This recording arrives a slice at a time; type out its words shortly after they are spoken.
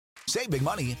Save big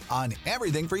money on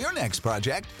everything for your next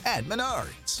project at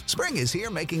Menards. Spring is here,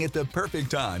 making it the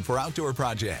perfect time for outdoor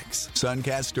projects.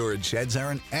 Suncast storage sheds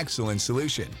are an excellent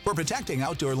solution for protecting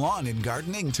outdoor lawn and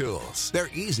gardening tools. They're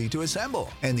easy to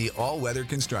assemble, and the all-weather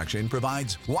construction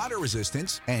provides water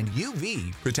resistance and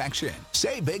UV protection.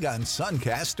 Save big on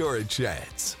Suncast storage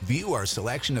sheds. View our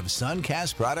selection of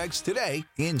Suncast products today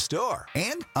in-store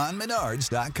and on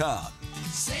Menards.com.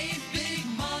 Save big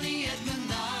money at Menards.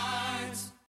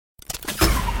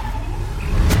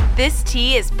 This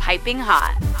tea is piping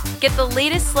hot. Get the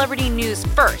latest celebrity news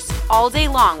first all day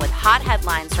long with hot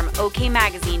headlines from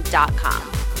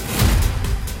okmagazine.com.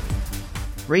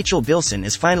 Rachel Bilson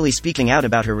is finally speaking out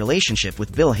about her relationship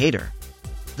with Bill Hader.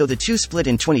 Though the two split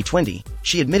in 2020,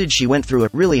 she admitted she went through a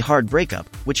really hard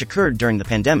breakup, which occurred during the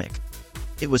pandemic.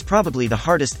 It was probably the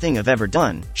hardest thing I've ever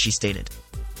done, she stated.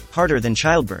 Harder than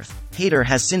childbirth. Hader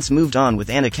has since moved on with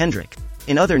Anna Kendrick.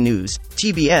 In other news,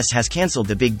 TBS has canceled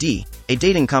The Big D, a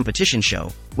dating competition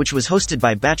show, which was hosted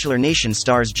by Bachelor Nation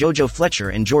stars JoJo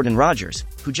Fletcher and Jordan Rodgers,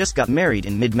 who just got married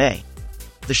in mid-May.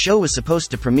 The show was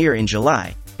supposed to premiere in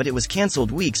July, but it was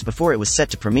canceled weeks before it was set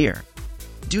to premiere.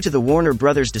 Due to the Warner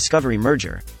Brothers Discovery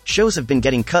merger, shows have been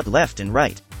getting cut left and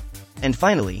right. And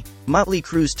finally, Motley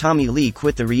Crue's Tommy Lee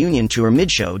quit the reunion tour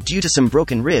mid-show due to some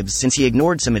broken ribs since he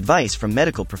ignored some advice from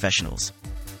medical professionals.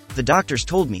 The doctors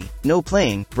told me, "No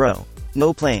playing, bro.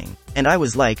 No playing." And I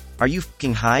was like, "Are you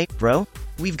f***ing high, bro?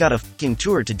 We've got a f***ing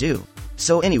tour to do.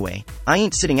 So anyway, I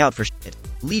ain't sitting out for shit,"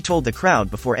 Lee told the crowd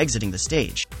before exiting the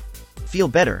stage. Feel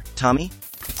better, Tommy?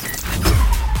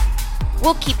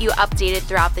 We'll keep you updated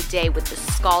throughout the day with the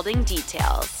scalding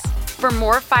details. For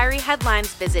more fiery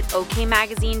headlines, visit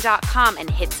okmagazine.com and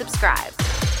hit subscribe.